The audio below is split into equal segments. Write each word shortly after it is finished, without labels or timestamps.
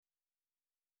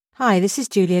Hi, this is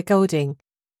Julia Golding.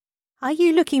 Are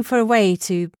you looking for a way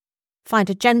to find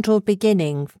a gentle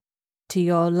beginning to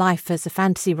your life as a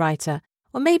fantasy writer?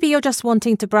 Or maybe you're just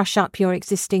wanting to brush up your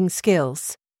existing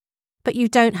skills, but you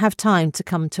don't have time to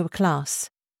come to a class.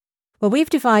 Well,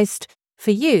 we've devised for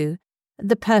you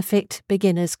the perfect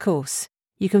beginner's course.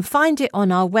 You can find it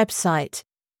on our website.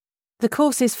 The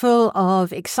course is full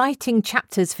of exciting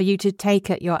chapters for you to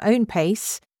take at your own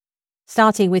pace,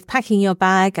 starting with packing your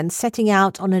bag and setting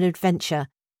out on an adventure.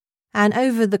 And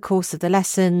over the course of the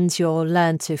lessons, you'll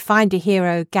learn to find a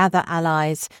hero, gather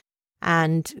allies,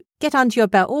 and get under your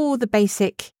belt all the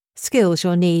basic skills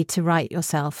you'll need to write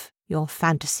yourself your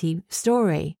fantasy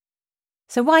story.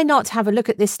 So why not have a look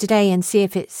at this today and see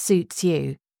if it suits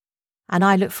you? And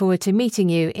I look forward to meeting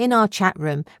you in our chat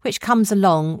room, which comes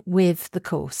along with the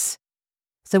course.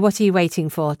 So what are you waiting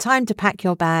for? Time to pack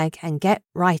your bag and get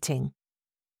writing.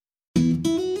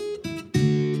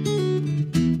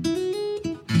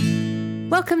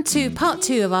 Welcome to part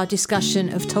 2 of our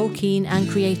discussion of Tolkien and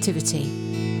creativity.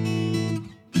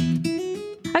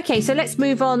 Okay, so let's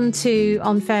move on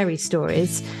fairy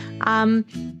stories.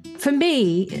 For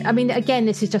me, I mean, again,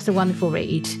 this is just a wonderful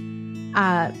read.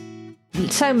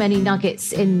 So many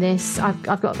nuggets in this.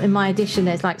 I've got in my edition,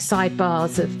 there's like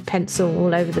sidebars of pencil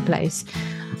all over the place.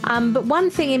 But one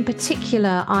thing in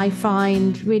particular I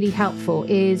find really helpful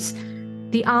is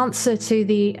the answer to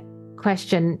the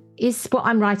question, is what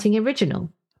I'm writing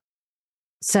original?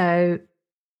 So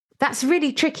that's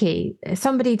really tricky.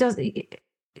 Somebody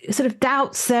sort of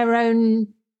doubts their own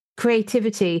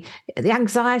creativity. The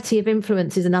anxiety of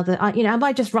influence is another. Am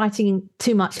I just writing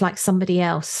too much like somebody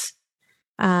else?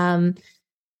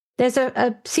 There's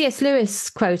a C.S. Lewis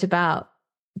quote about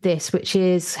this, which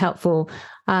is helpful.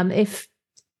 He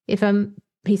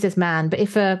says man, but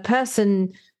if a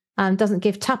person doesn't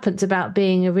give tuppence about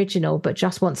being original, but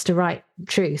just wants to write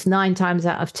truth, 9 times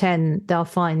out of 10, they'll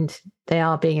find they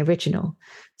are being original.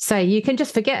 So you can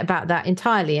just forget about that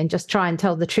entirely and just try and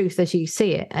tell the truth as you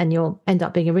see it, and you'll end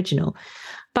up being original.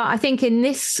 But I think in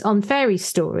this, on fairy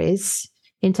stories,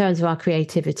 in terms of our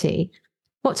creativity,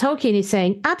 what Tolkien is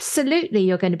saying, absolutely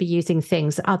you're going to be using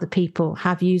things that other people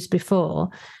have used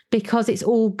before, because it's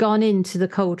all gone into the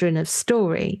cauldron of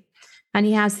story. And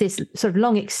he has this sort of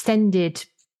long extended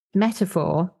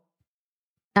metaphor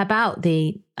about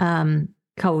the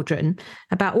cauldron,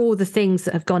 about all the things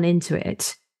that have gone into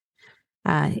it.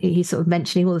 He's sort of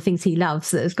mentioning all the things he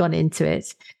loves that has gone into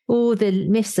it, all the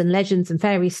myths and legends and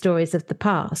fairy stories of the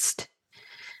past.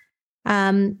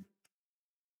 And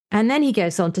then he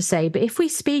goes on to say, but if we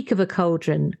speak of a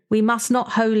cauldron, we must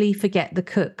not wholly forget the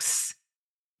cooks.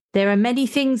 There are many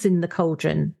things in the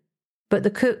cauldron, but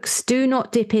the cooks do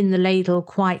not dip in the ladle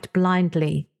quite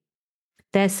blindly.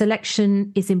 Their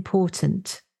selection is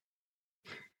important.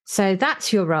 So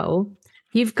that's your role.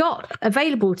 You've got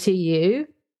available to you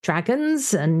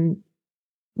dragons and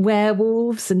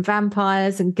werewolves and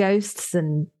vampires and ghosts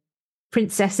and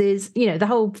princesses, the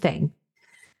whole thing.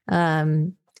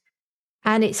 And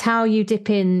it's how you dip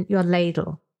in your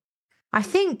ladle. I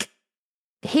think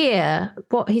here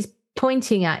what he's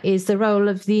pointing at is the role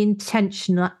of the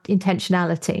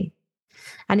intentionality.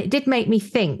 And it did make me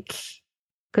think,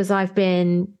 because I've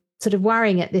been sort of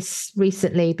worrying at this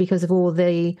recently because of all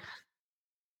the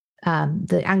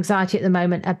anxiety at the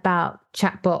moment about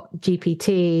chatbot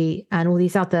GPT and all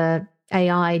these other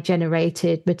AI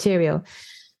generated material,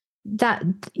 that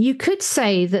you could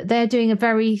say that they're doing a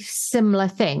very similar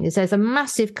thing. There's a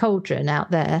massive cauldron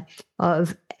out there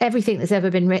of everything that's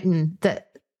ever been written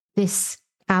that this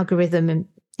algorithm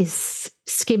is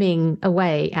skimming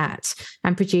away at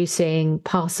and producing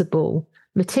passable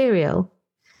material.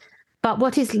 But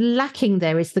what is lacking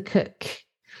there is the cook.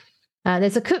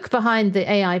 There's a cook behind the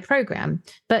AI program,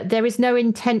 but there is no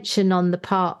intention on the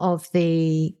part of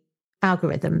the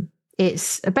algorithm.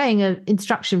 It's obeying an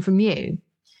instruction from you,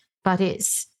 but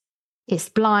it's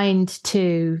blind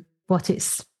to what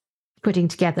it's putting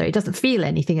together. It doesn't feel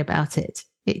anything about it.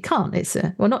 It can't.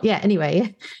 Well, not yet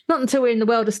anyway. Not until we're in the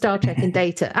world of Star Trek and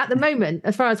Data. At the moment,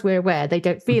 as far as we're aware, they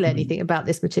don't feel anything about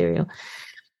this material.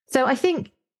 So I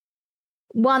think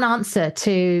one answer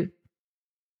to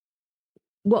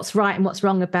what's right and what's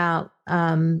wrong about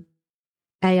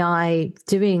AI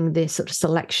doing this sort of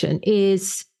selection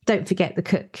is don't forget the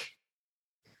cook.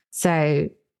 So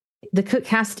the cook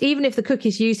has to, even if the cook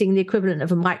is using the equivalent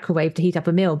of a microwave to heat up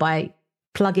a meal by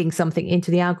plugging something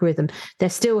into the algorithm, there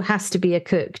still has to be a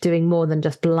cook doing more than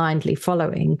just blindly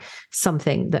following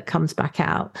something that comes back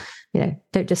out.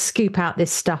 Don't just scoop out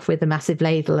this stuff with a massive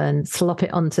ladle and slop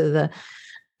it onto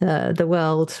the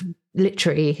world,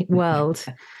 literary world,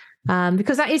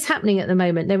 because that is happening at the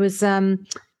moment. There was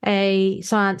a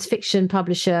science fiction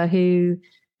publisher who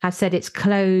has said it's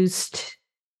closed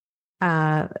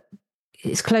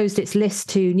its list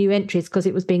to new entries because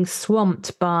it was being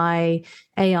swamped by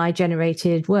AI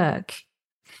generated work.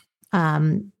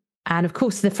 And of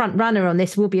course, the front runner on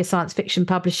this will be a science fiction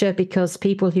publisher, because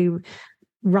people who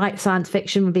write science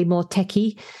fiction will be more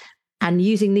techie and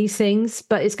using these things,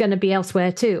 but it's going to be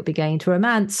elsewhere too. It'll be going into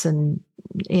romance and,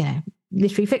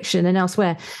 literary fiction and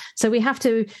elsewhere. So we have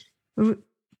to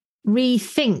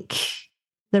rethink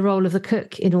the role of the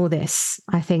cook in all this,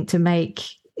 I think,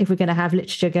 if we're going to have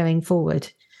literature going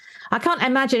forward. I can't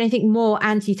imagine anything more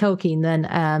anti-Tolkien than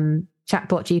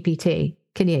chatbot GPT.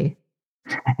 Can you?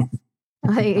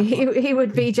 I think he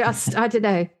would be just, I don't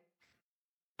know,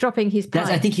 dropping his pipe.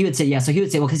 I think he would say, yeah. So he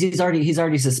would say, well, because he's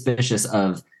already suspicious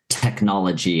of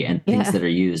technology and things that are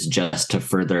used just to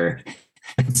further.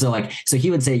 So he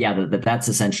would say, yeah, that's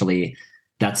essentially,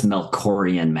 that's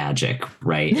Melkorian magic,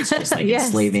 right? It's just like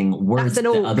enslaving words that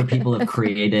other people have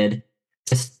created,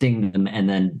 testing them, and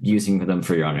then using them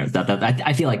for your own.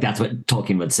 I feel like that's what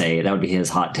Tolkien would say. That would be his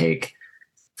hot take.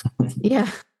 Yeah.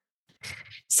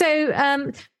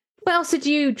 So, what else did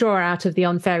you draw out of the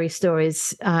On Fairy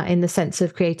stories in the sense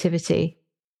of creativity?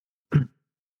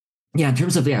 Yeah, in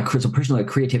terms of so personal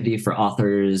creativity for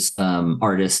authors,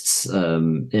 artists,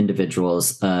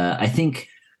 individuals, I think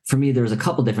for me there was a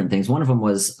couple different things. One of them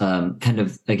was kind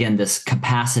of, again, this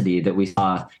capacity that we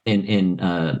saw in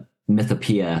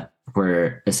Mythopoeia,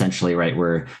 where essentially, right,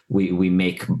 where we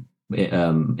make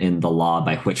in the law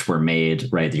by which we're made,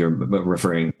 right? You're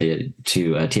referring to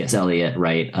T.S. Eliot,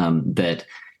 right? That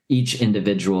each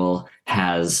individual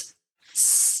has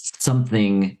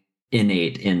something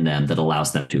innate in them that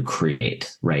allows them to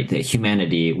create, right? That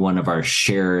humanity, one of our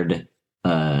shared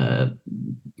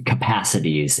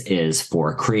capacities is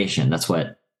for creation. That's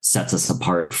what sets us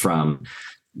apart from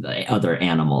other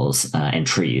animals and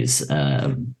trees.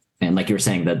 And like you were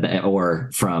saying,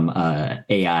 or from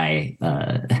AI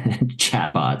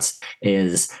chatbots,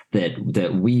 is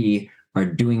that we are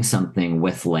doing something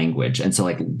with language. And so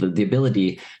like the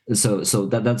ability, so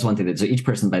that's one thing, so each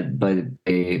person, by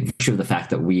virtue of the fact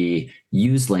that we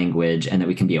use language and that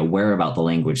we can be aware about the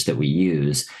language that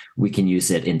we can use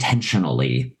it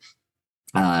intentionally.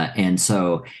 And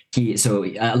so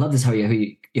I love this, how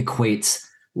he equates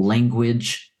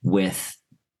language with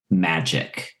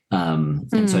magic. And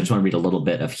so I just want to read a little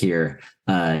bit of here.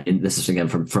 And this is again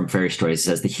from Fairy Stories. It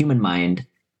says, the human mind,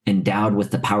 endowed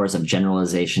with the powers of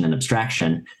generalization and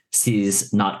abstraction,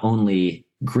 sees not only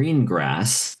green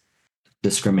grass,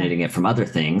 discriminating it from other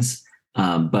things,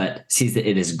 but sees that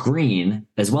it is green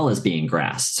as well as being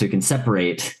grass. So you can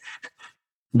separate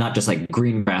not just like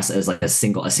green grass as like a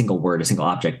single word, a single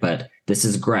object, but this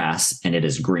is grass and it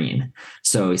is green.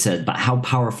 So he said, but how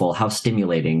powerful, how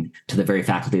stimulating to the very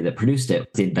faculty that produced it was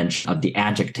the invention of the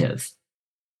adjective.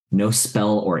 No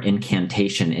spell or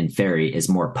incantation in fairy is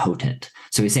more potent.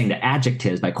 So he's saying that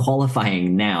adjectives, by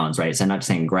qualifying nouns, right? So I'm not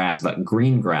saying grass, but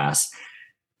green grass,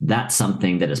 that's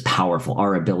something that is powerful.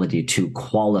 Our ability to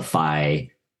qualify,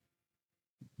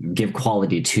 give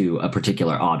quality to a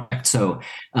particular object. So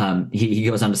he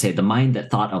goes on to say, the mind that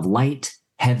thought of light,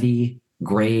 heavy,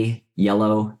 gray,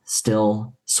 yellow,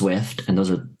 still, swift, and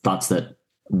those are thoughts that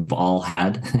we've all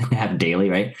have daily,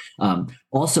 right?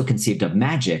 Also conceived of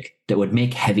magic that would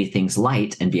make heavy things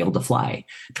light and be able to fly,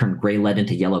 turn gray lead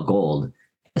into yellow gold,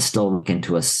 still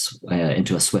into a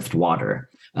swift water.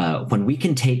 When we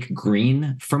can take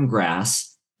green from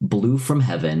grass, blue from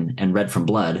heaven, and red from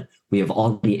blood, we have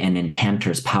already an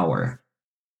enchanter's power.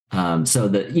 So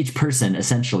that each person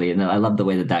essentially, and I love the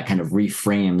way that kind of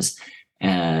reframes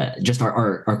just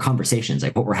our conversations,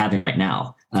 like what we're having right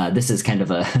now. This is kind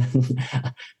of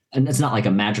and it's not like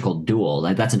a magical duel.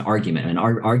 Like that's an argument. An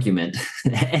argument,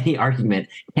 any argument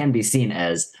can be seen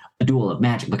as a duel of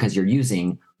magic, because you're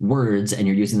using words and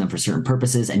you're using them for certain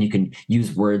purposes, and you can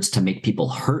use words to make people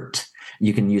hurt.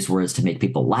 You can use words to make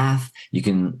people laugh. You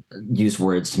can use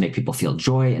words to make people feel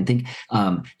joy and think.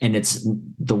 And it's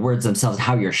the words themselves,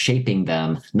 how you're shaping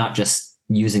them, not just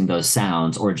using those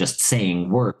sounds or just saying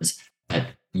words, but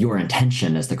your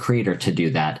intention as the creator to do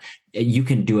that. You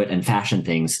can do it and fashion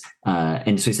things.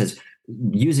 And so he says,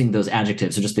 using those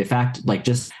adjectives, so just the fact, like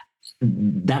just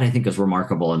that I think is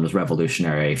remarkable and was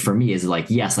revolutionary for me, is like,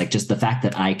 yes, like just the fact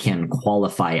that I can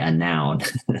qualify a noun,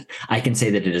 I can say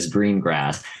that it is green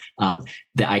grass,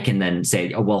 that I can then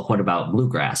say, oh, well, what about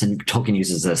bluegrass? And Tolkien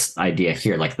uses this idea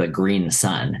here, like the green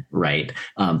sun, right?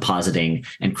 Positing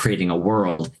and creating a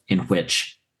world in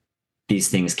which these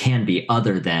things can be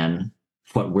other than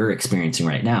what we're experiencing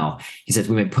right now. He says,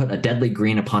 we may put a deadly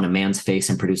green upon a man's face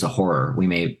and produce a horror. We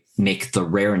may make the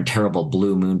rare and terrible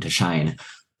blue moon to shine,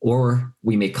 or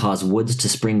we may cause woods to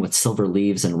spring with silver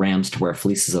leaves and rams to wear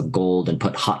fleeces of gold and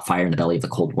put hot fire in the belly of the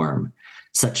cold worm.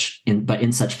 But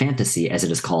in such fantasy, as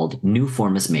it is called, new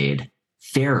form is made,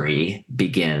 fairy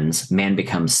begins, man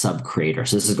becomes sub-creator.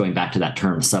 So this is going back to that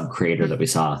term sub-creator that we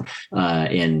saw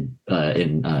in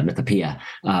Mythopoeia.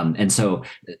 And so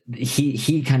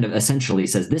he kind of essentially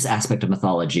says this aspect of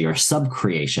mythology, or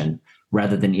sub-creation,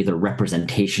 rather than either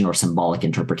representation or symbolic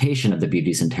interpretation of the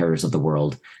beauties and terrors of the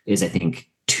world, is, I think,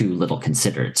 too little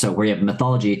considered. So where you have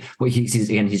mythology, what he's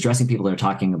addressing people that are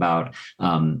talking about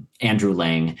Andrew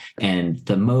Lang, and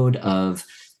the mode of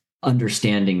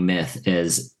understanding myth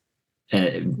is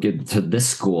to this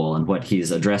school, and what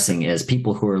he's addressing is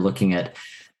people who are looking at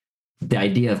the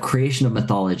idea of creation of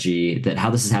mythology, that how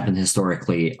this has happened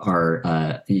historically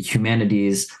are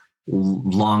humanity's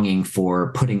longing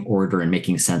for putting order and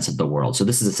making sense of the world. So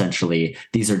this is essentially,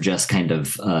 these are just kind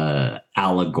of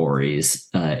allegories,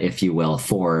 if you will,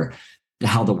 for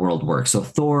how the world works. So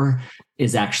Thor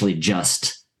is actually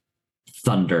just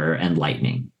thunder and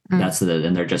lightning.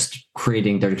 And they're just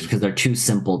creating, because they're too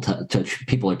simple to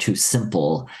people are too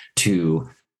simple to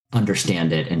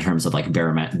understand it in terms of like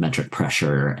barometric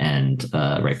pressure and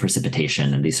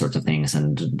precipitation and these sorts of things,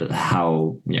 and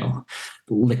how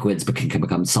liquids can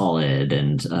become solid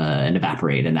and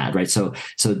evaporate and that, right? So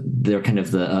they're kind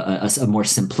of a more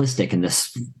simplistic, in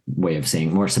this way of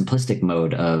saying, more simplistic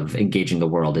mode of engaging the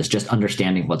world is just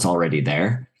understanding what's already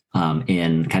there.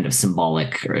 In kind of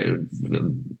symbolic or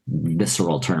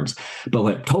visceral terms. But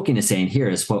what Tolkien is saying here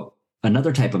is what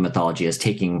another type of mythology is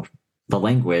taking the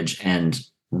language and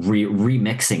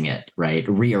remixing it, right?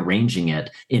 Rearranging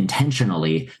it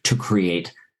intentionally to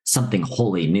create something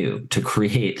wholly new, to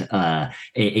create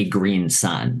a green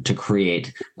sun, to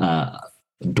create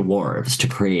dwarves, to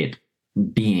create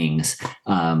beings,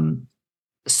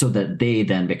 so that they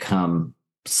then become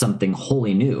something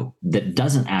wholly new that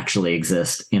doesn't actually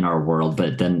exist in our world,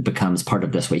 but then becomes part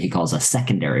of this, what he calls a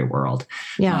secondary world,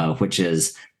 which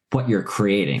is what you're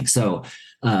creating. So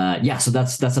so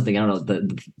that's something, I don't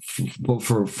know,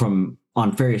 from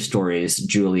on Fairy Stories,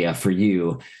 Julia, for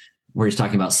you, where he's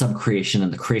talking about subcreation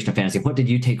and the creation of fantasy. What did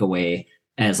you take away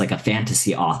as like a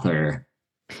fantasy author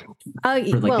for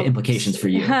the implications for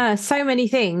you? So many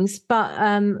things, but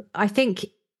I think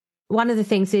one of the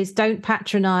things is don't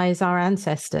patronize our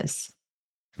ancestors.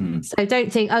 So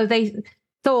don't think,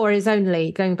 Thor is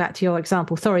only, going back to your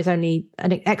example, Thor is only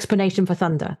an explanation for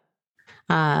thunder.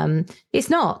 It's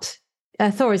not.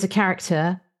 Thor is a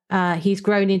character. He's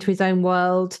grown into his own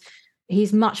world.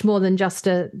 He's much more than just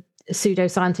a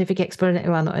pseudo-scientific explanation.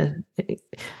 Well, not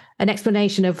an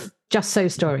explanation of just so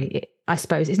story, I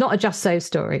suppose. It's not a just so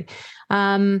story.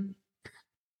 And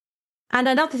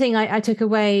another thing I took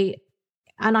away,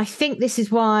 and I think this is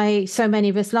why so many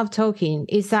of us love Tolkien,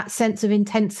 is that sense of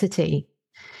intensity.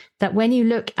 That when you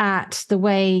look at the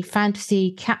way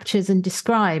fantasy captures and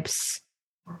describes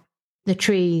the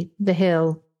tree, the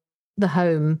hill, the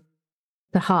home,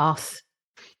 the hearth,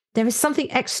 there is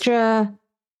something extra,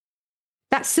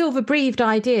 that silver-breathed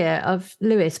idea of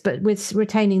Lewis, but with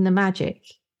retaining the magic.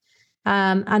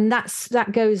 And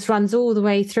runs all the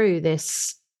way through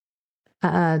this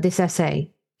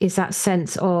essay, is that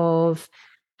sense of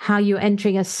how you're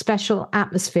entering a special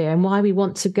atmosphere and why we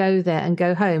want to go there and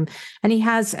go home. And he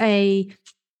has a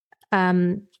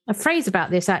phrase about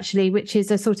this, actually, which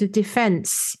is a sort of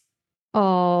defense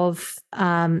of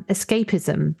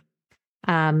escapism.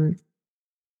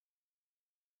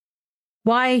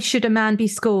 Why should a man be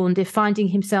scorned if, finding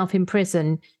himself in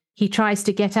prison, he tries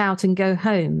to get out and go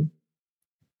home?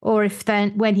 Or if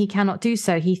then, when he cannot do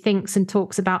so, he thinks and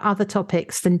talks about other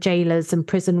topics than jailers and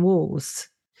prison walls.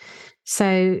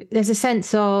 So there's a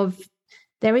sense of,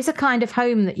 there is a kind of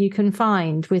home that you can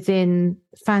find within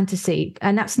fantasy.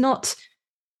 And that's not,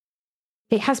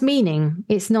 it has meaning.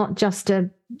 It's not just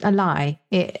a lie.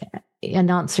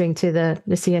 And answering to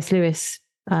the C.S. Lewis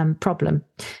problem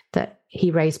that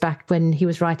he raised back when he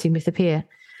was writing Mythopoeia.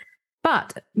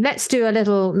 But let's do a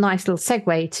nice little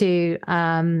segue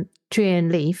to Tree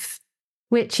and Leaf,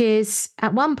 which is,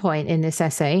 at one point in this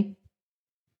essay,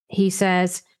 he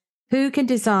says, "Who can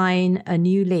design a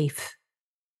new leaf?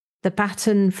 The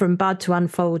pattern from bud to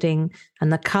unfolding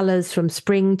and the colours from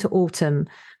spring to autumn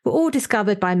were all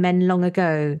discovered by men long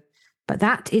ago, but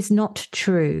that is not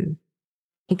true."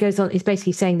 He goes on, he's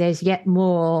basically saying there's yet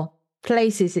more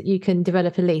places that you can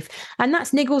develop a leaf. And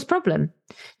that's Niggle's problem.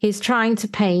 He's trying to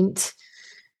paint,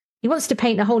 he wants to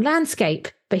paint a whole landscape,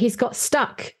 but he's got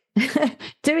stuck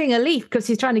doing a leaf because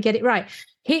he's trying to get it right.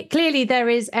 Clearly there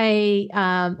is a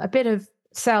bit of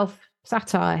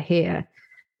self-satire here,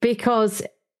 because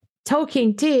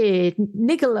Tolkien did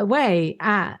niggle away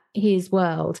at his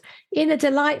world in a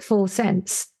delightful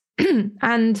sense.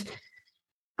 And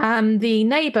the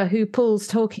neighbor who pulls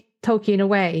Tolkien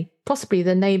away, possibly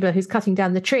the neighbor who's cutting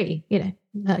down the tree,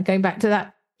 going back to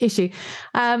that issue.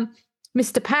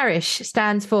 Mr. Parish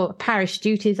stands for parish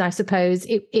duties, I suppose.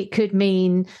 It could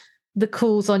mean the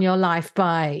calls on your life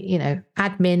by,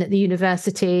 admin at the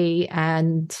university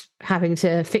and having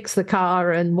to fix the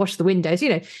car and wash the windows,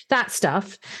 that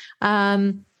stuff.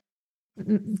 Well,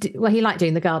 he liked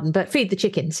doing the garden, but feed the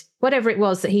chickens, whatever it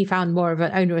was that he found more of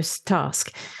an onerous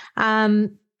task.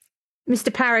 Mr.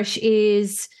 Parish I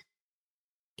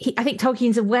think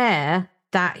Tolkien's aware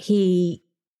that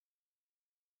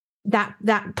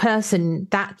that person,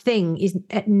 that thing is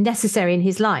necessary in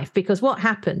his life, because what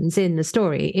happens in the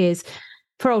story is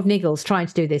poor old Niggle's trying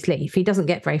to do this leaf. He doesn't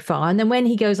get very far. And then when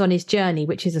he goes on his journey,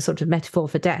 which is a sort of metaphor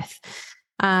for death,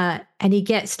 and he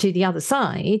gets to the other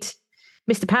side,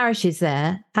 Mr. Parish is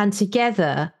there, and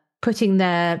together, putting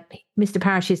Mr.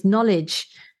 Parish's knowledge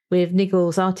with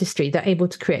Niggle's artistry, they're able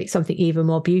to create something even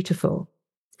more beautiful.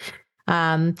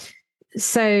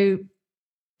 So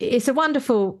it's a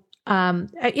wonderful...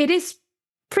 it is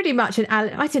pretty much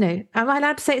I don't know, am I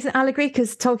allowed to say it's an allegory?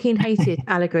 Because Tolkien hated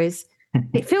allegories.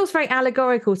 It feels very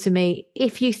allegorical to me.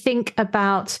 If you think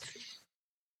about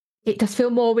it, does feel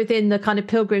more within the kind of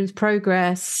Pilgrim's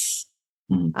Progress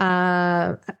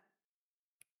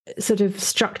sort of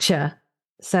structure.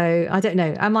 So I don't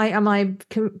know. Am I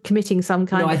committing some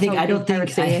kind of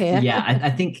heresy here? Yeah, I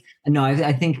think no.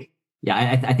 I think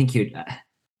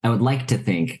I would like to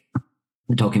think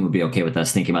Tolkien would be okay with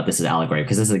us thinking about this as allegory,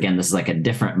 because this is like a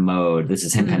different mode. This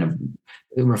is him kind of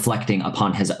reflecting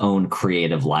upon his own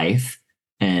creative life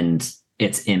and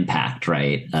its impact,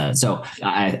 right? So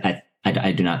I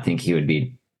do not think he would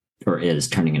be or is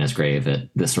turning in his grave at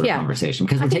this sort of conversation,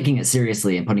 because we're taking it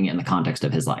seriously and putting it in the context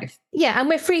of his life. Yeah, and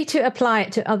we're free to apply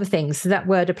it to other things. So that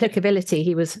word applicability,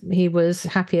 he was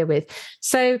happier with.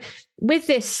 So with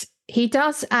this, he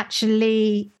does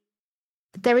actually.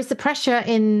 There is the pressure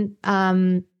in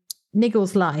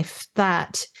Niggle's life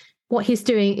that what he's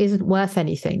doing isn't worth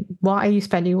anything. Why are you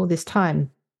spending all this time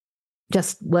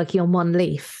just working on one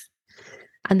leaf?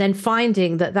 And then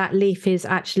finding that leaf is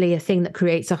actually a thing that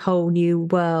creates a whole new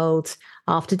world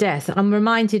after death. I'm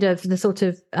reminded of the sort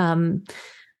of The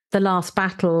Last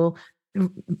Battle,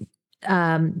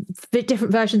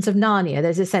 different versions of Narnia.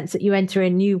 There's a sense that you enter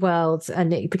in new worlds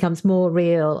and it becomes more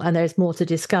real and there's more to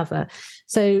discover.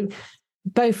 So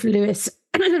both Lewis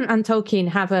and Tolkien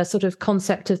have a sort of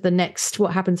concept of the next,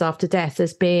 what happens after death,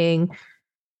 as being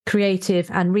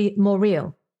creative and more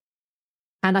real.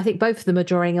 And I think both of them are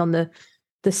drawing on the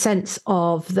sense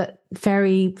of that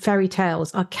fairy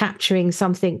tales are capturing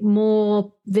something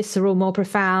more visceral, more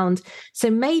profound. So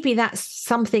maybe that's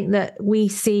something that we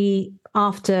see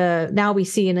after, now we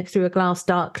see through a glass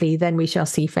darkly, then we shall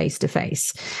see face to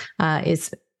face,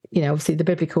 is, obviously the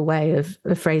biblical way of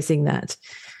phrasing that.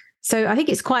 So I think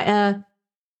it's quite a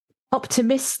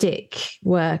optimistic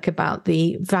work about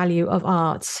the value of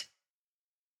art.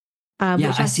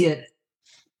 I see it.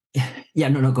 Yeah,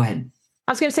 no, go ahead.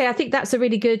 I was going to say, I think that's a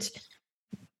really good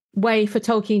way for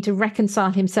Tolkien to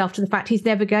reconcile himself to the fact he's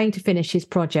never going to finish his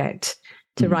project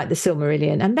to write the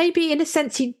Silmarillion. And maybe in a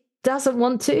sense he doesn't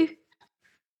want to,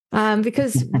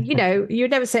 because,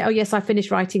 you'd never say, oh, yes, I finished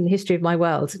writing the history of my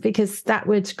world, because that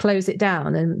would close it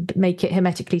down and make it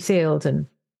hermetically sealed, and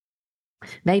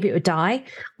maybe it would die.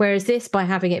 Whereas this, by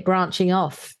having it branching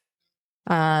off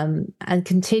and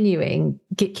continuing,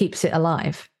 keeps it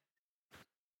alive.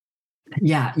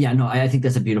 Yeah, no, I think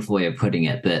that's a beautiful way of putting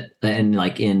it. That, and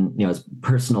like in his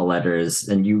personal letters,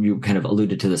 and you kind of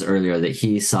alluded to this earlier, that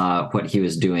he saw what he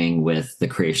was doing with the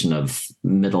creation of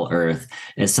Middle Earth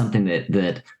as something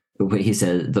that what he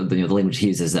said, the language he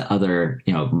uses, that other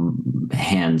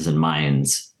hands and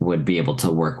minds would be able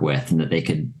to work with, and that they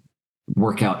could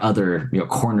work out other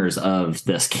corners of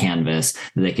this canvas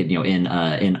that they could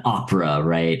in opera,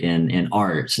 right, in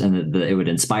art, and it would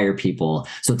inspire people.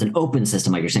 So it's an open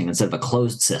system, like you're saying, instead of a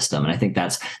closed system. And I think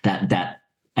that's that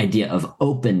idea of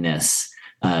openness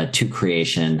to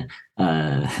creation,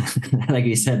 like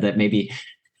you said, that maybe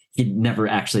he never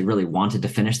actually really wanted to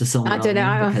finish the Silmarillion. I don't know.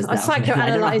 I'm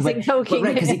psychoanalyzing Tolkien.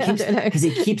 Right, because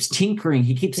he keeps tinkering,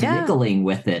 he keeps niggling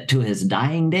with it to his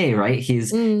dying day. Right, he's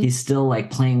still like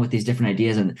playing with these different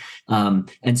ideas,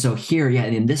 and so here,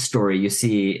 in this story, you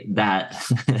see that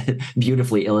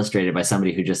beautifully illustrated by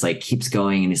somebody who just like keeps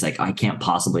going, and he's like, I can't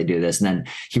possibly do this, and then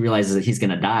he realizes that he's going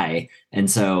to die, and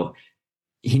so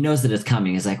he knows that it's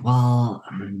coming. He's like, well,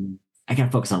 I gotta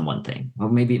focus on one thing. Well,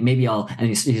 maybe I'll, and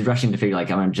he's rushing to figure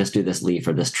like, I'm gonna just do this leaf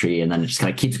or this tree. And then it just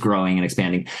kind of keeps growing and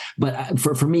expanding. But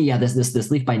for me, yeah, this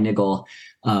leaf by Niggle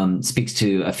speaks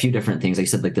to a few different things. Like I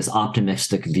said, like this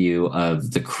optimistic view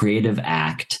of the creative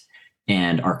act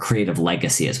and our creative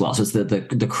legacy as well. So it's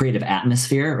the creative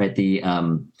atmosphere, right? The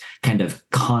kind of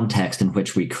context in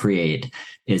which we create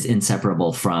is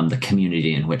inseparable from the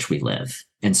community in which we live.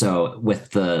 And so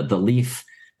with the leaf,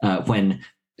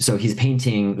 so he's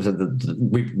painting, so the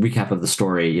recap of the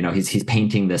story, you know, he's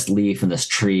painting this leaf and this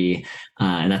tree,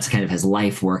 and that's kind of his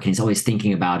life work. And he's always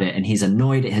thinking about it. And he's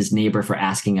annoyed at his neighbor for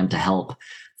asking him to help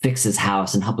fix his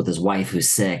house and help with his wife who's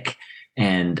sick.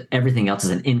 And everything else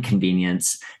is an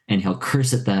inconvenience. And he'll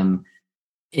curse at them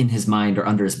in his mind or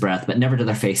under his breath, but never to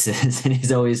their faces. And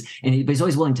he's always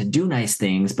willing to do nice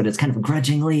things, but it's kind of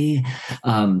grudgingly.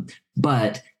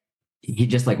 But he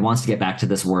just like wants to get back to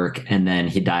this work, and then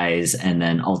he dies, and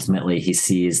then ultimately he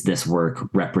sees this work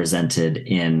represented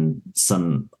in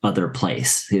some other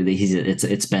place.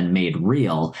 It's been made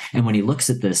real, and when he looks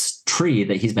at this tree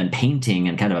that he's been painting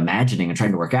and kind of imagining and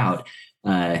trying to work out,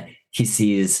 he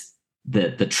sees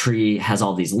that the tree has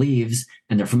all these leaves,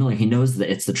 and they're familiar. He knows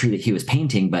that it's the tree that he was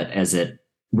painting, but as it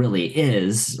really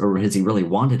is, or as he really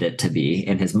wanted it to be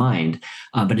in his mind.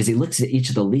 But as he looks at each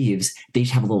of the leaves, they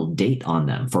each have a little date on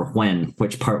them for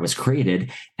which part was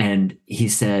created. And he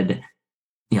said,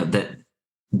 you know, that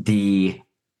the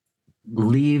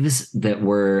leaves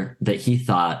that he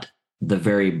thought the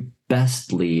very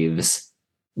best leaves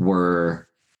were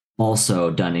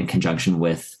also done in conjunction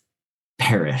with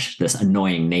Perish, this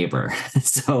annoying neighbor.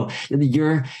 So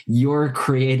your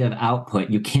creative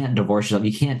output, you can't divorce yourself.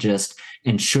 You can't just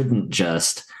and shouldn't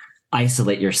just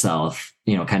isolate yourself,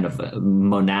 you know, kind of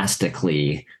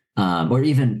monastically, or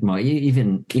even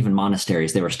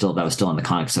monasteries. That was still in the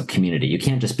context of community. You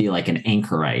can't just be like an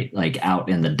anchorite, like out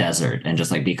in the desert and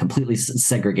just like be completely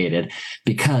segregated,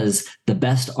 because the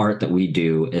best art that we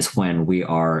do is when we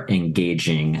are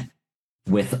engaging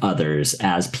with others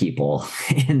as people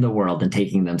in the world and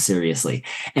taking them seriously.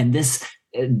 And this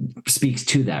speaks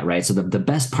to that, right? So the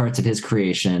best parts of his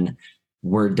creation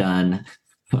were done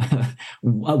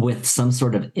with some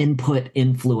sort of input,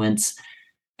 influence,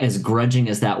 as grudging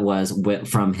as that was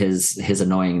from his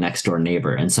annoying next door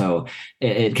neighbor. And so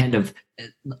it kind of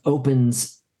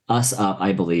opens us up,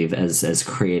 I believe, as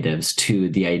creatives to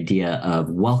the idea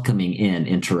of welcoming in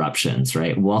interruptions,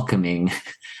 right? Welcoming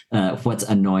what's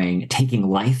annoying, taking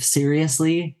life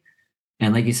seriously.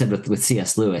 And like you said with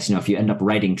C.S. Lewis, you know, if you end up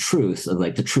writing truth,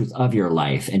 like the truth of your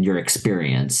life and your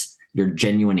experience, your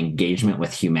genuine engagement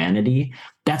with humanity,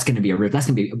 that's going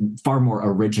to be far more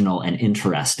original and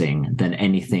interesting than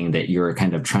anything that you're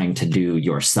kind of trying to do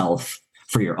yourself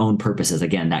for your own purposes.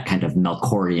 Again, that kind of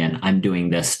Melchiorian, I'm doing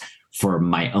this for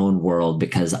my own world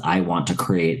because I want to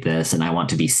create this and I want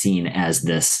to be seen as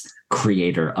this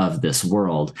creator of this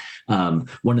world.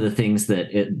 One of the things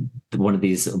one of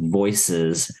these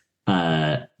voices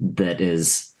that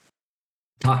is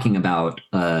talking about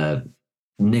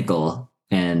Niggle,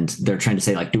 and they're trying to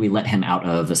say, like, do we let him out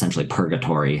of essentially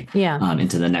purgatory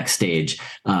into the next stage?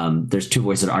 There's two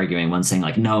voices arguing. One saying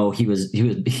like, no, he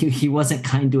wasn't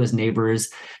kind to his neighbors.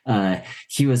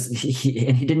 He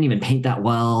didn't even paint that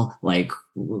well. Like,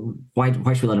 why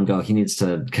should we let him go? He needs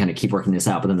to kind of keep working this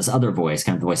out. But then this other voice,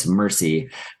 kind of the voice of mercy,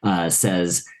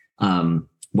 says, he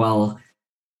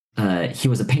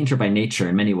was a painter by nature.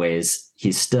 In many ways,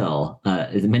 he's still a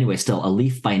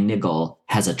leaf by Niggle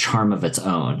has a charm of its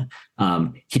own.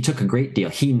 Niggle took a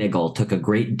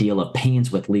great deal of pains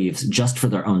with leaves just for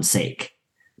their own sake,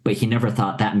 but he never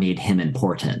thought that made him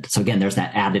important. So again, there's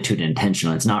that attitude and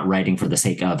intention. It's not writing for the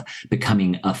sake of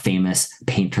becoming a famous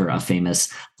painter, a famous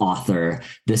author.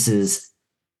 This is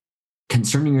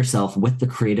concerning yourself with the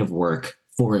creative work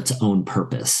for its own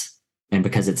purpose. And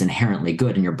because it's inherently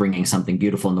good and you're bringing something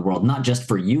beautiful in the world, not just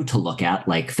for you to look at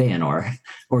like Feanor,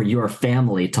 or your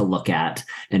family to look at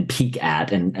and peek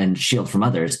at and shield from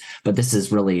others, but this is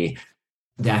really,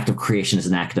 the act of creation is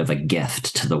an act of a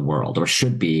gift to the world, or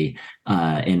should be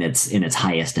in its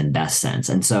highest and best sense.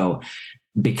 And so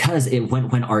because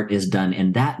when art is done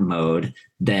in that mode,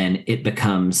 then it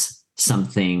becomes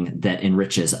something that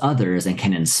enriches others and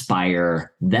can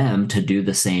inspire them to do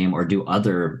the same or do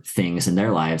other things in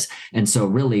their lives. And so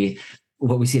really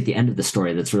what we see at the end of the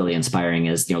story that's really inspiring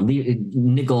is, you know,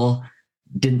 Niggle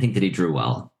didn't think that he drew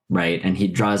well, right? And he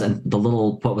draws, and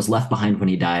what was left behind when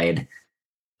he died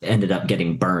ended up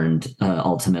getting burned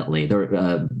ultimately. There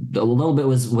a little bit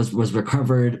was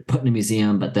recovered, put in a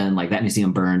museum, but then like that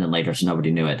museum burned and later so nobody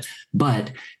knew it.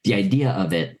 But the idea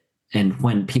of it, and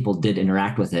when people did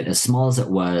interact with it, as small as it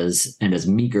was and as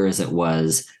meager as it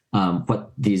was,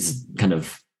 what these kind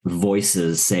of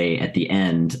voices say at the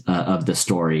end of the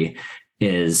story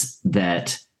is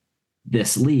that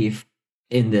this leaf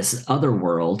in this other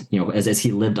world, as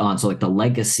he lived on, so like the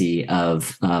legacy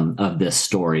of this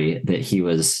story that he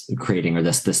was creating, or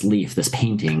this leaf, this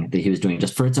painting that he was doing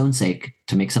just for its own sake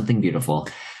to make something beautiful.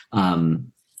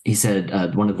 He said,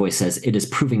 one of the voices says, "It is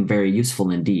proving very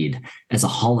useful indeed as a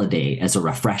holiday, as a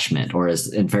refreshment, or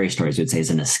as in fairy stories we would say,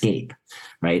 as an escape,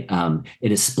 right?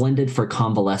 It is splendid for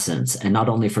convalescence, and not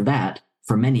only for that,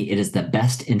 for many, it is the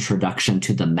best introduction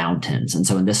to the mountains." And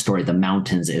so in this story, the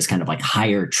mountains is kind of like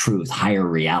higher truth, higher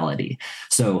reality.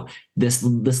 So this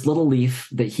little leaf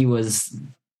that he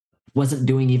wasn't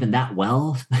doing even that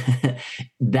well,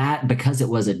 that because it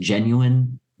was a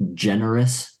genuine,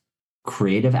 generous,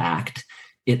 creative act,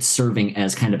 it's serving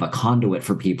as kind of a conduit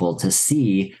for people to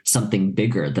see something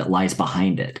bigger that lies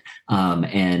behind it,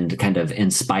 and kind of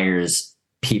inspires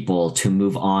people to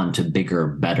move on to bigger,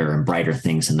 better, and brighter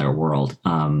things in their world.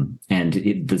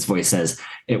 This voice says,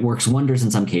 "It works wonders in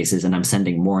some cases, and I'm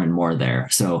sending more and more there."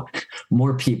 So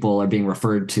more people are being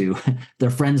referred to,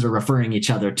 their friends are referring each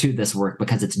other to this work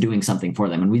because it's doing something for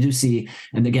them. And we do see,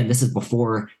 and again, this is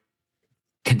before,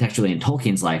 contextually in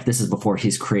Tolkien's life, this is before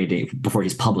he's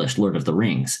published Lord of the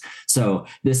Rings. So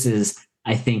this is,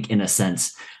 I think, in a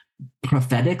sense,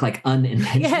 prophetic, like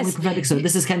unintentionally prophetic. So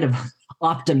this is kind of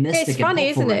optimistic. It's funny,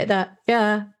 isn't it? That,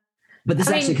 yeah. But this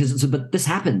but this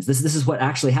happens. This is what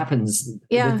actually happens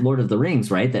with Lord of the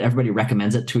Rings, right? That everybody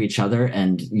recommends it to each other,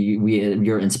 and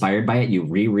you're inspired by it. You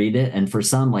reread it, and for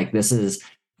some, like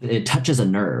it touches a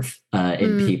nerve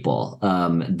in people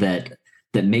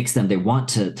that makes them, they want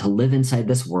to live inside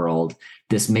this world.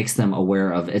 This makes them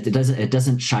aware of it. It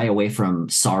doesn't shy away from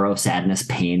sorrow, sadness,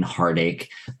 pain,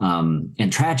 heartache,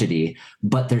 and tragedy,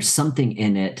 but there's something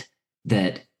in it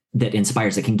that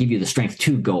inspires, that can give you the strength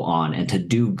to go on and to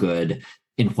do good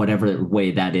in whatever way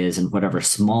that is, in whatever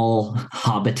small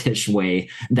hobbitish way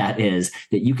that is,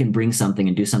 that you can bring something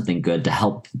and do something good to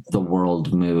help the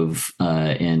world move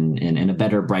in a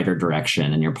better, brighter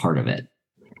direction, and you're part of it.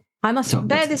 I must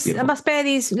bear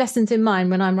these lessons in mind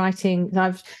when I'm writing.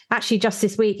 I've actually just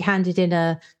this week handed in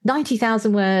a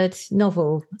 90,000 word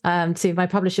novel to my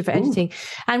publisher for editing.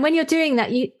 And when you're doing that,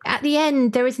 at the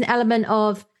end, there is an element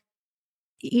of,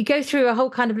 you go through a whole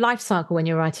kind of life cycle when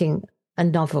you're writing a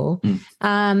novel.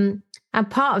 And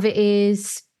part of it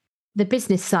is the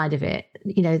business side of it,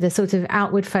 the sort of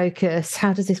outward focus.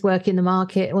 How does this work in the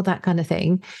market? All that kind of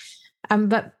thing.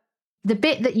 But the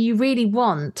bit that you really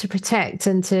want to protect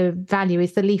and to value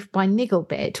is the leaf by niggle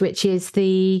bit, which is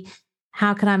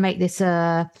how can I make this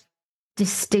a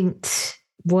distinct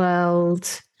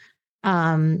world,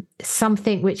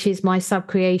 something which is my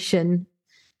sub-creation.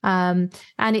 And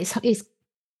it's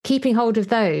keeping hold of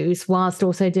those whilst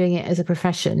also doing it as a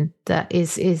profession that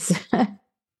is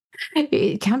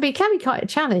it can be quite a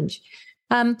challenge.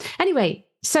 Anyway,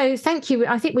 so thank you.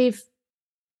 I think we've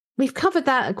covered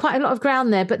that quite a lot of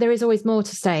ground there, but there is always more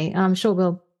to say. I'm sure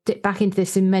we'll dip back into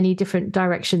this in many different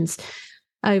directions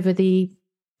over the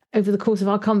course of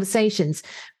our conversations.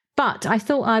 But I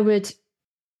thought I would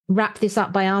wrap this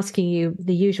up by asking you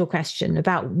the usual question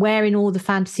about where in all the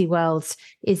fantasy worlds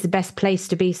is the best place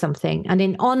to be something. And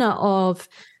in honor of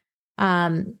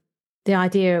the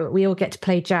idea we all get to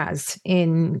play jazz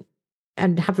and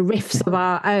have riffs of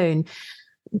our own,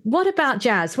 what about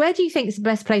jazz? Where do you think is the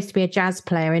best place to be a jazz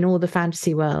player in all the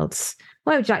fantasy worlds?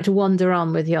 Where would you like to wander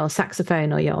on with your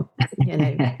saxophone or your,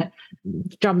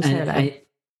 drum solo?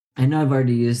 I know I've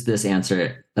already used this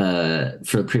answer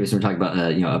for the previous. We're talking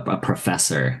about a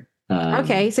professor.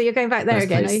 Okay, so you're going back there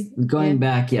again. Going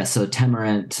back, yeah. So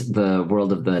Temerant, the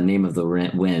world of the Name of the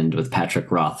Wind with Patrick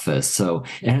Rothfuss. So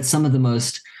it had some of the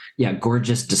most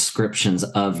gorgeous descriptions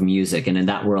of music, and in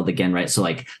that world again, right? So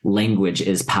like language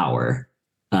is power.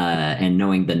 And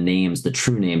knowing the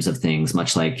true names of things,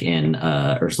 much like in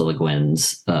Ursula Le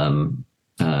Guin's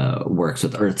works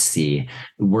with Earthsea,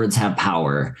 words have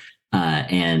power.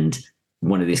 And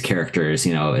one of these characters,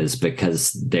 is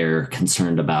because they're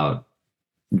concerned about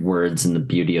words and the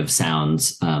beauty of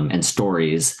sounds and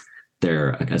stories,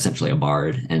 they're essentially a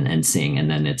bard and sing. And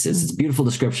then it's this beautiful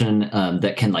description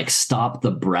that can like stop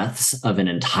the breaths of an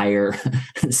entire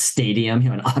stadium,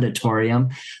 an auditorium,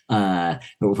 where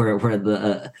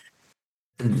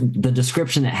the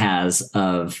description it has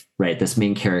of this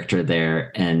main character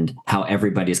there and how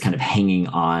everybody's kind of hanging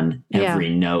on every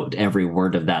note, every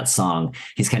word of that song.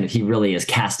 He really is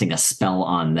casting a spell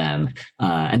on them.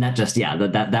 And that just,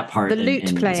 that part, the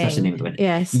lute playing, especially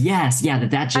yes,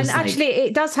 that just, and actually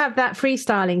it does have that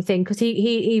freestyling thing, because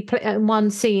he in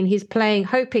one scene he's playing,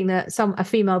 hoping that a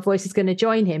female voice is going to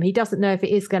join him. He doesn't know if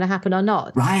it is going to happen or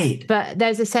not, right? But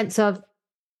there's a sense of,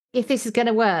 if this is going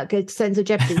to work, a sense of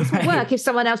jeopardy. This will work if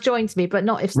someone else joins me, but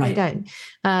not if they don't.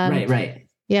 Right.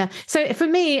 Yeah. So for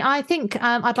me, I think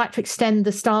I'd like to extend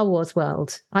the Star Wars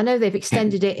world. I know they've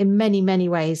extended it in many, many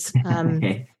ways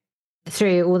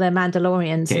through all their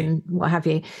Mandalorians and what have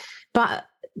you. But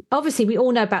obviously, we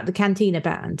all know about the Cantina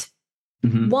Band.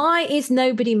 Mm-hmm. Why is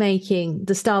nobody making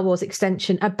the Star Wars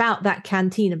extension about that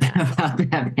Cantina Band?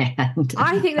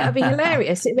 I think that would be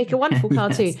hilarious. It'd make a wonderful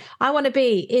cartoon. Yes. I want to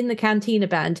be in the Cantina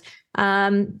Band,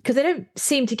 because they don't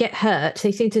seem to get hurt.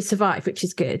 They seem to survive, which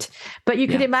is good. But you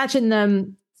could imagine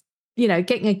them,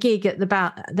 getting a gig at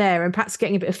the there and perhaps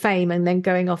getting a bit of fame and then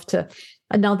going off to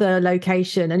another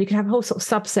location. And you can have a whole sort of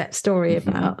subset story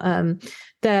about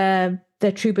their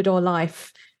troubadour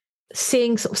life,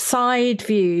 seeing sort of side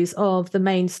views of the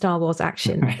main Star Wars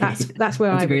action. Right. That's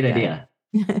where that's a great idea.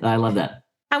 I love that.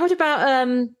 And what about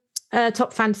a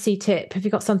top fantasy tip? Have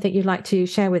you got something you'd like to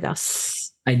share with us?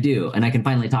 I do, and I can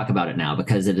finally talk about it now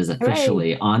because it is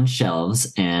officially on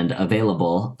shelves and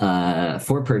available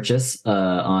for purchase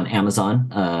on Amazon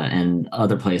and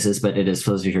other places. But it is,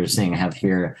 for those of you who are saying, I have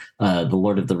here the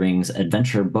Lord of the Rings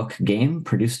adventure book game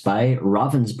produced by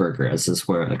Ravensburger. This is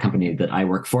a company that I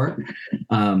work for.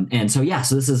 And so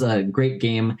this is a great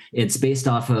game. It's based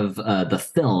off of the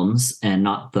films and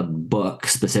not the book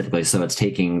specifically. So it's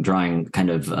drawing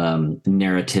kind of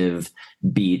narrative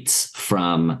beats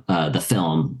from the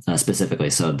film specifically.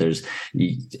 So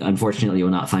unfortunately you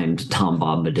will not find Tom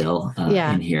Bombadil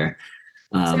in here.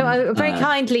 So very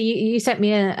kindly, you sent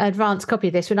me an advanced copy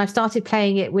of this when I started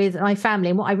playing it with my family.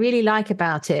 And what I really like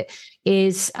about it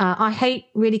is I hate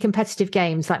really competitive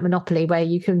games like Monopoly, where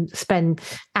you can spend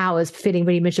hours feeling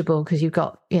really miserable because you've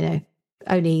got,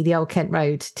 only the old Kent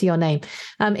Road to your name.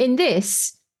 In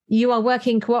this, you are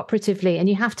working cooperatively and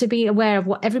you have to be aware of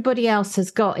what everybody else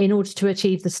has got in order to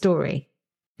achieve the story.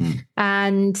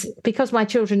 And because my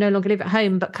children no longer live at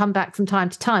home but come back from time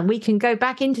to time, we can go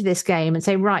back into this game and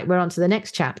say, right, we're on to the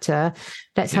next chapter.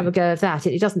 Let's have a go of that.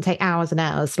 It doesn't take hours and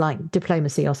hours like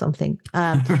diplomacy or something.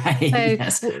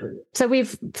 So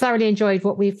we've thoroughly enjoyed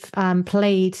what we've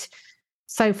played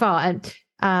so far.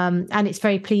 And it's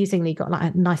very pleasingly got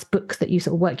like a nice book that you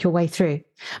sort of work your way through.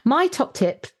 My top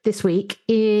tip this week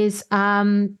is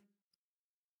not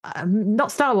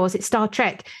Star Wars, it's Star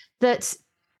Trek. That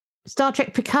Star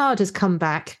Trek Picard has come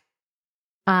back.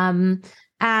 And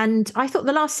I thought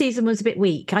the last season was a bit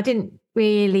weak. I didn't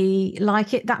really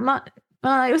like it that much.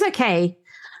 It was okay.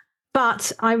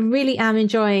 But I really am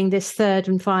enjoying this third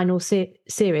and final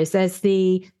series. There's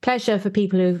the pleasure for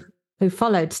people who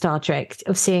followed Star Trek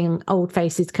of seeing old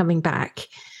faces coming back.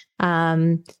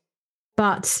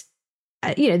 But,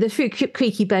 there's a few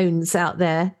creaky bones out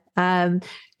there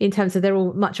in terms of they're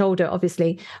all much older,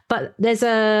 obviously. But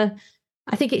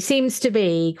I think it seems to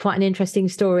be quite an interesting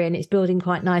story and it's building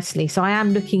quite nicely. So I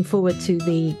am looking forward to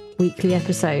the weekly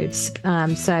episodes.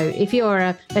 So if you're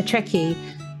a Trekkie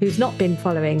who's not been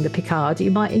following the Picard,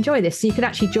 you might enjoy this. So you can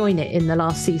actually join it in the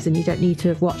last season. You don't need to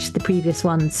have watched the previous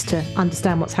ones to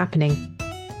understand what's happening.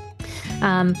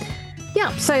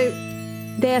 So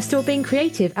they're still being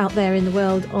creative out there in the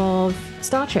world of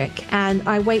Star Trek. And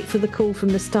I wait for the call from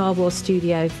the Star Wars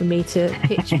studio for me to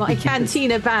pitch my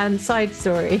Cantina Band side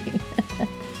story.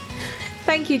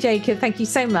 Thank you, Jacob. Thank you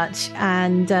so much.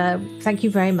 And thank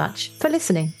you very much for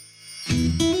listening.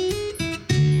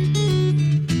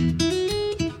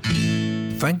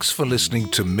 Thanks for listening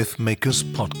to Mythmakers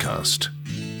Podcast,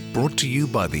 brought to you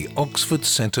by the Oxford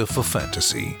Centre for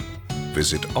Fantasy.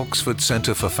 Visit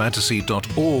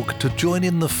oxfordcenterforfantasy.org to join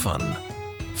in the fun.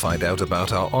 Find out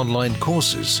about our online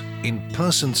courses,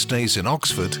 in-person stays in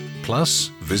Oxford,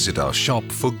 plus visit our shop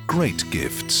for great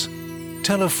gifts.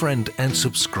 Tell a friend and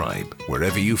subscribe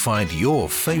wherever you find your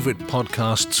favourite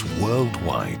podcasts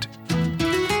worldwide.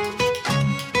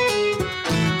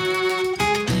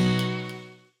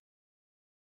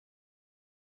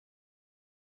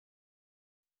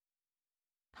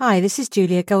 Hi, this is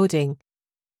Julia Golding.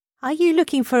 Are you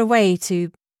looking for a way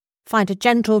to find a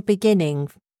gentle beginning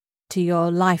to your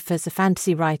life as a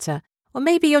fantasy writer? Or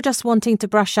maybe you're just wanting to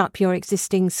brush up your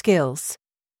existing skills,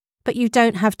 but you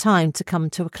don't have time to come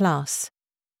to a class.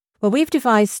 Well, we've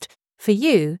devised for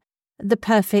you the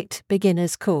perfect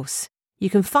beginner's course. You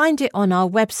can find it on our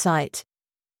website,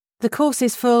 The course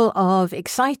is full of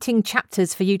exciting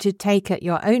chapters for you to take at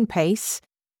your own pace,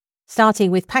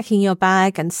 starting with packing your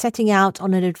bag and setting out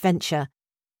on an adventure.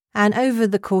 And over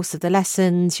the course of the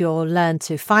lessons, you'll learn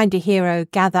to find a hero,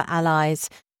 gather allies,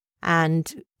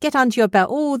 and get under your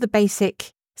belt all the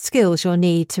basic skills you'll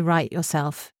need to write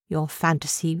yourself your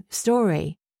fantasy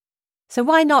story. So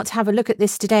why not have a look at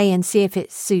this today and see if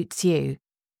it suits you?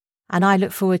 And I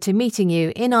look forward to meeting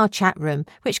you in our chat room,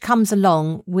 which comes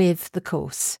along with the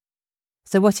course.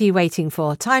 So what are you waiting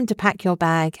for? Time to pack your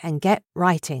bag and get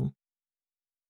writing.